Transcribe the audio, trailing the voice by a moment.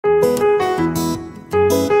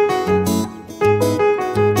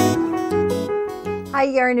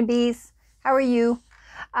Yarn Bees. How are you?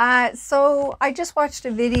 So I just watched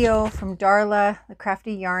a video from Darla, the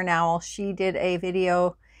Crafty Yarn Owl. She did a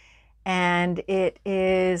video and it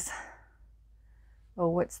is, oh,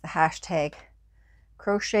 what's the hashtag?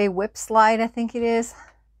 Crochetwipslide, I think it is.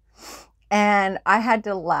 And I had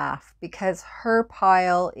to laugh because her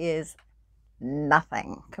pile is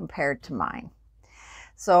nothing compared to mine.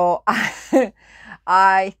 So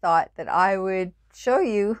I thought that I would show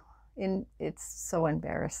you. It's so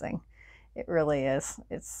embarrassing. It really is.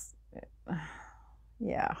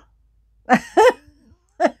 Yeah.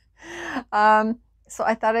 So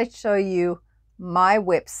I thought I'd show you my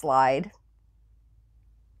whip slide.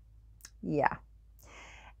 Yeah.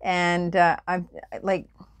 And I'm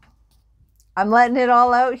letting it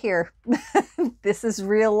all out here. This is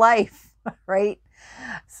real life, right?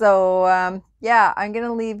 So yeah, I'm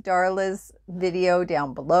gonna leave Darla's video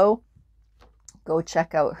down below. Go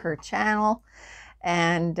check out her channel.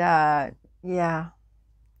 And yeah,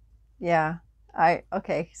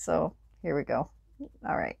 okay, so here we go.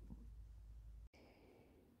 All right.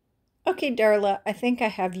 Okay, Darla, I think I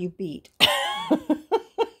have you beat.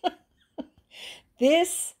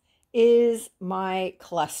 This is my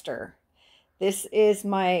cluster. This is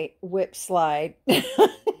my whip slide.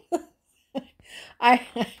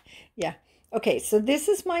 Yeah. Okay, so this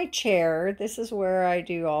is my chair. This is where I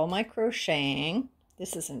do all my crocheting.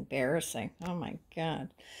 This is embarrassing. Oh my God.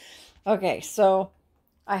 Okay, so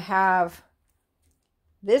I have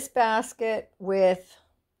this basket with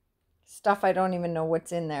stuff I don't even know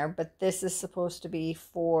what's in there, but this is supposed to be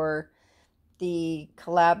for the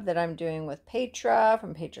collab that I'm doing with Petra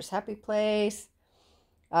from Petra's Happy Place.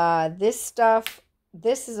 This stuff,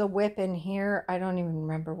 this is a whip in here. I don't even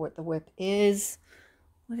remember what the whip is.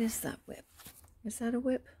 What is that whip? Is that a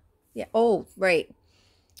whip? Yeah. Oh, right.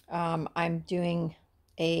 I'm doing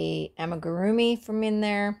a amigurumi from in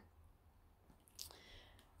there.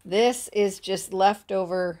 This is just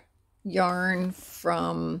leftover yarn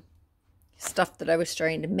from stuff that I was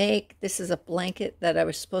trying to make. This is a blanket that I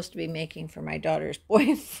was supposed to be making for my daughter's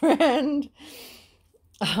boyfriend.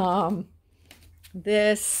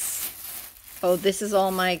 This is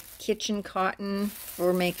all my kitchen cotton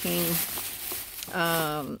for making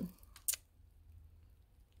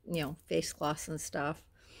you know, face cloths and stuff.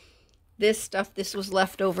 This was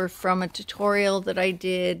left over from a tutorial that I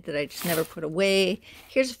did that I just never put away.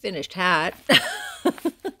 Here's a finished hat.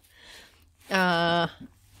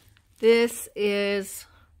 This is,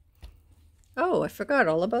 oh, I forgot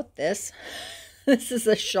all about this. This is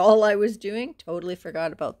a shawl I was doing. Totally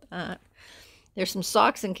forgot about that. There's some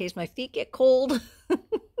socks in case my feet get cold.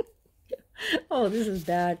 Oh, this is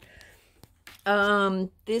bad.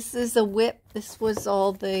 This is a whip. This was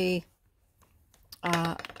all the,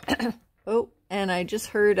 oh, and I just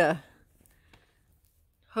heard a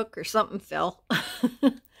hook or something fell.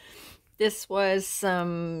 This was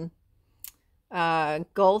some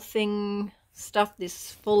golfing stuff. This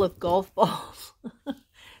is full of golf balls.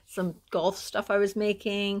 Some golf stuff I was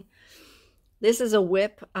making. This is a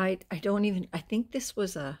whip. I think this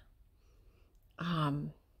was a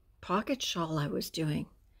pocket shawl I was doing.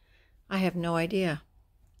 I have no idea.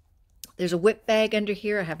 There's a whip bag under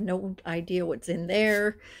here. I have no idea what's in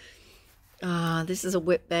there. This is a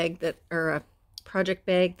whip bag that, or a project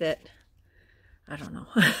bag that, I don't know.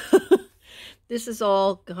 This is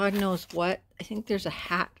all God knows what. I think there's a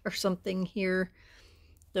hat or something here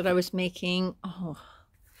that I was making. Oh,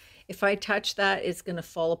 if I touch that, it's going to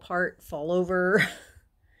fall apart, fall over.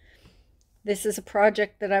 This is a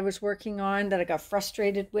project that I was working on that I got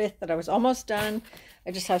frustrated with, that I was almost done.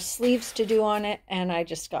 I just have sleeves to do on it, and I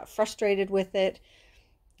just got frustrated with it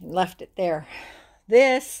and left it there.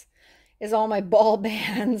 This is all my ball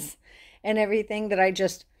bands and everything that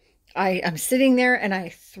I'm sitting there and I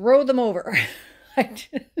throw them over.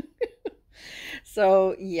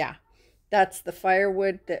 So yeah, that's the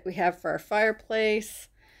firewood that we have for our fireplace.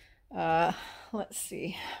 Let's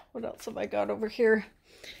see, what else have I got over here?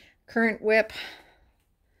 Current whip.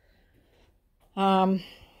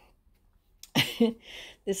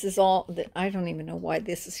 This is all that, I don't even know why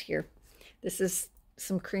this is here. This is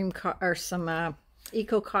some cream or some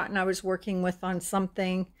eco cotton I was working with on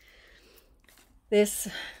something. This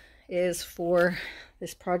is for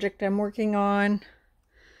this project I'm working on.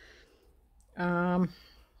 Don't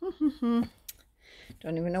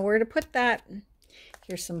even know where to put that.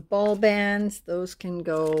 Here's some ball bands. Those can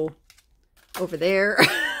go over there.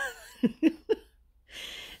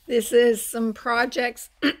 This is some projects.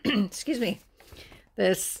 Excuse me.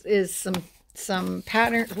 This is some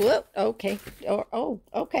pattern. Whoa, okay. Oh,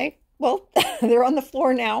 okay. Well, they're on the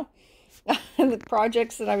floor now. The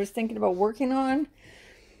projects that I was thinking about working on.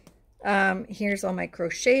 Here's all my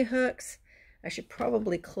crochet hooks. I should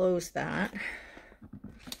probably close that.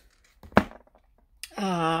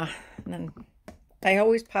 And then I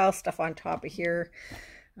always pile stuff on top of here.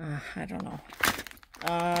 I don't know.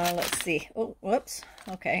 Let's see. Oh, whoops.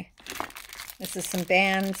 Okay. This is some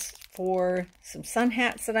bands for some sun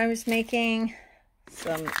hats that I was making.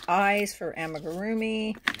 Some eyes for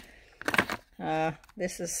amigurumi.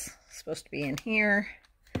 This is supposed to be in here.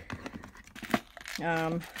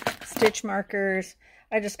 Stitch markers.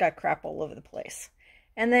 I just got crap all over the place.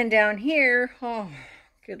 And then down here, oh,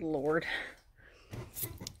 good Lord.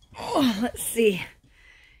 Oh, let's see.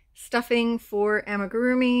 Stuffing for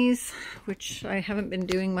amigurumis, which I haven't been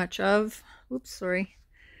doing much of. Oops, sorry.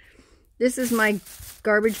 This is my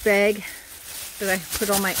garbage bag that I put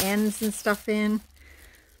all my ends and stuff in.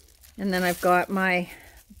 And then I've got my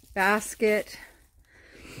basket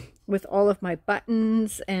with all of my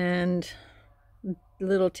buttons and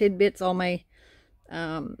little tidbits, all my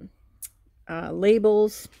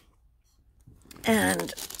labels.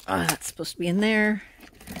 And that's supposed to be in there.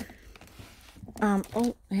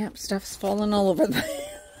 Oh, yeah, stuff's falling all over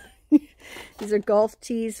These are golf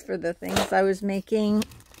tees for the things I was making.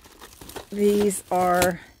 These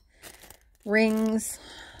are rings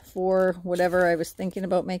for whatever I was thinking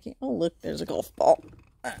about making. Oh, look, there's a golf ball.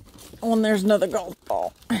 Oh, and there's another golf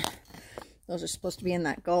ball. Those are supposed to be in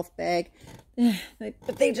that golf bag.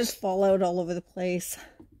 But they just fall out all over the place.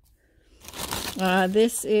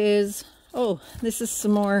 This is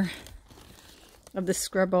some more of the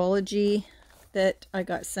Scrubology that I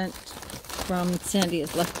got sent from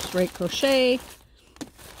Sandy's Left Right Crochet.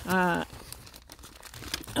 Oh,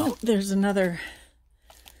 there's another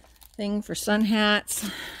thing for sun hats.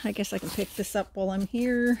 I guess I can pick this up while I'm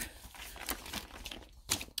here.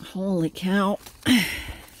 Holy cow.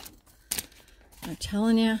 I'm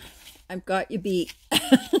telling you, I've got you beat.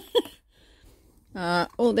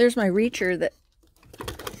 Oh, there's my reacher that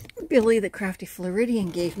Billy the Crafty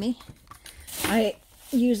Floridian gave me. I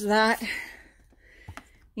use that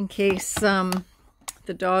in case the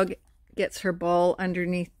dog gets her ball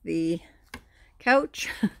underneath the couch.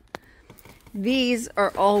 These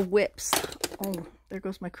are all whips. Oh, there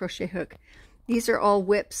goes my crochet hook. These are all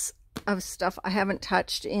whips of stuff I haven't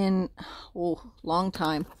touched in a long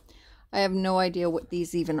time. I have no idea what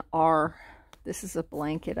these even are. This is a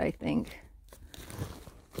blanket, I think.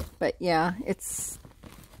 But yeah,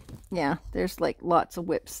 there's like lots of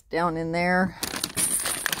whips down in there.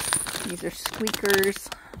 These are squeakers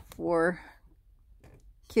for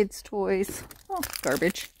kids' toys. Oh,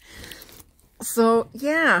 garbage. So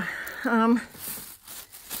yeah,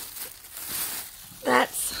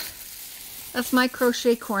 that's my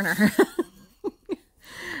crochet corner.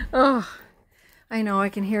 Oh, I know, I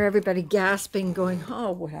can hear everybody gasping, going,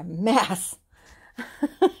 oh, what a mess.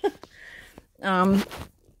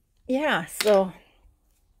 Yeah, so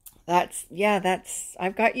that's,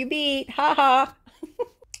 I've got you beat, haha.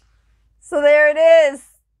 So there it is.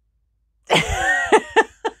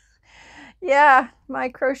 Yeah, my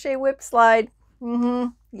crochet whip slide.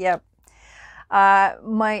 Yep.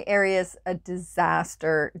 My area's a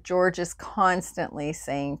disaster. George is constantly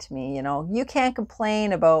saying to me, you know, you can't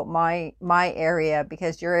complain about my area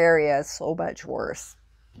because your area is so much worse.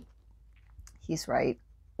 He's right.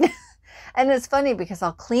 And it's funny because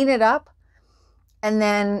I'll clean it up and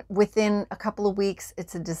then within a couple of weeks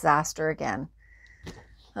it's a disaster again.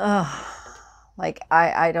 Oh, like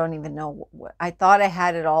I don't even know what I thought I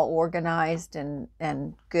had it all organized and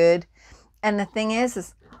good. And the thing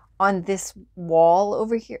is on this wall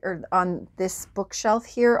over here, or on this bookshelf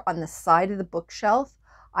here, on the side of the bookshelf,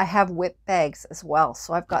 I have whip bags as well.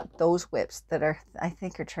 So I've got those whips that are, I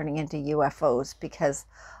think, are turning into UFOs because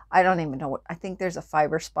I don't even know what, I think there's a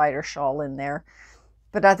fiber spider shawl in there.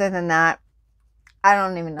 But other than that, I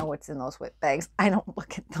don't even know what's in those whip bags. I don't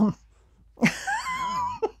look at them.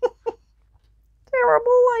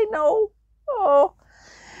 Terrible, I know. Oh.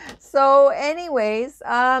 So anyways,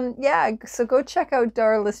 yeah, so go check out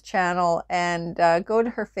Darla's channel and go to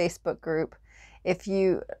her Facebook group. If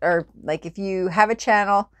you have a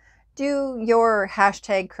channel, do your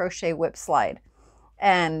hashtag crochet whip slide.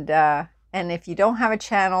 And if you don't have a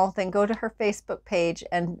channel, then go to her Facebook page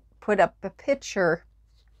and put up a picture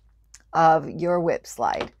of your whip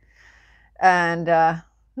slide. And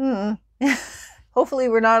hopefully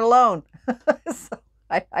we're not alone. So,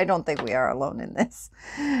 I don't think we are alone in this.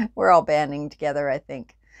 We're all banding together, I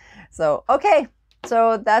think. So, okay.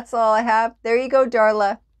 So that's all I have. There you go,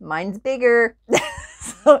 Darla. Mine's bigger.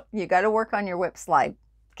 So you got to work on your whip slide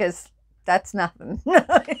because that's nothing.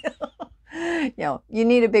 You know, you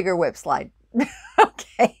need a bigger whip slide.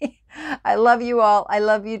 Okay. I love you all. I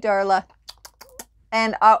love you, Darla.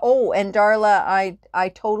 And oh, and Darla, I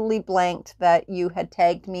totally blanked that you had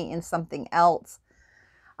tagged me in something else.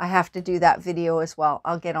 I have to do that video as well.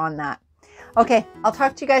 I'll get on that. Okay, I'll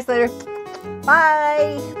talk to you guys later.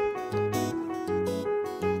 Bye.